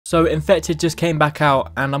So infected just came back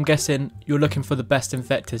out, and I'm guessing you're looking for the best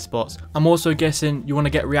infected spots. I'm also guessing you want to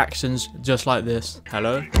get reactions just like this.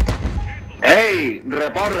 Hello? Hey,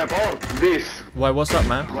 report, this. Why, what's up,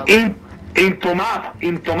 man? Into map.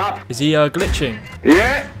 Is he glitching?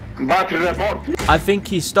 Yeah, but report. I think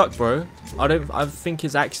he's stuck, bro. I think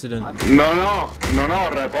it's accident. No,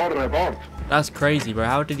 report. That's crazy, bro.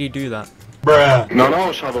 How did he do that? Bruh.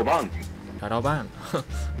 No, shadow ban. Shadow ban.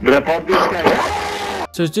 Report this guy.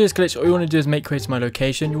 So to do this glitch, all you want to do is make create my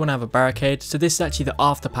location. You want to have a barricade. So this is actually the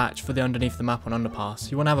after patch for the underneath the map on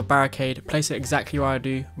Underpass. You want to have a barricade, place it exactly where I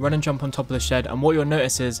do, run and jump on top of the shed, and what you'll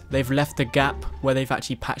notice is they've left the gap where they've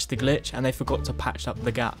actually patched the glitch, and they forgot to patch up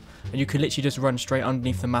the gap. And you can literally just run straight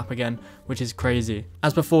underneath the map again, which is crazy.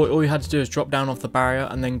 As before, all you had to do is drop down off the barrier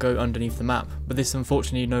and then go underneath the map, but this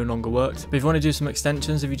unfortunately no longer worked. But if you want to do some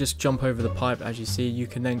extensions, if you just jump over the pipe, as you see, you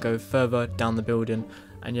can then go further down the building.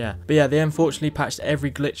 And yeah, but yeah, they unfortunately patched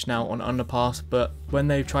every glitch now on Underpass, but when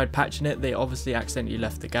they tried patching it, they obviously accidentally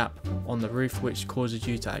left the gap on the roof, which causes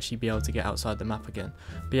you to actually be able to get outside the map again.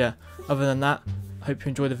 But yeah, other than that, I hope you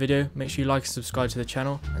enjoyed the video. Make sure you like and subscribe to the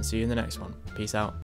channel, and see you in the next one. Peace out.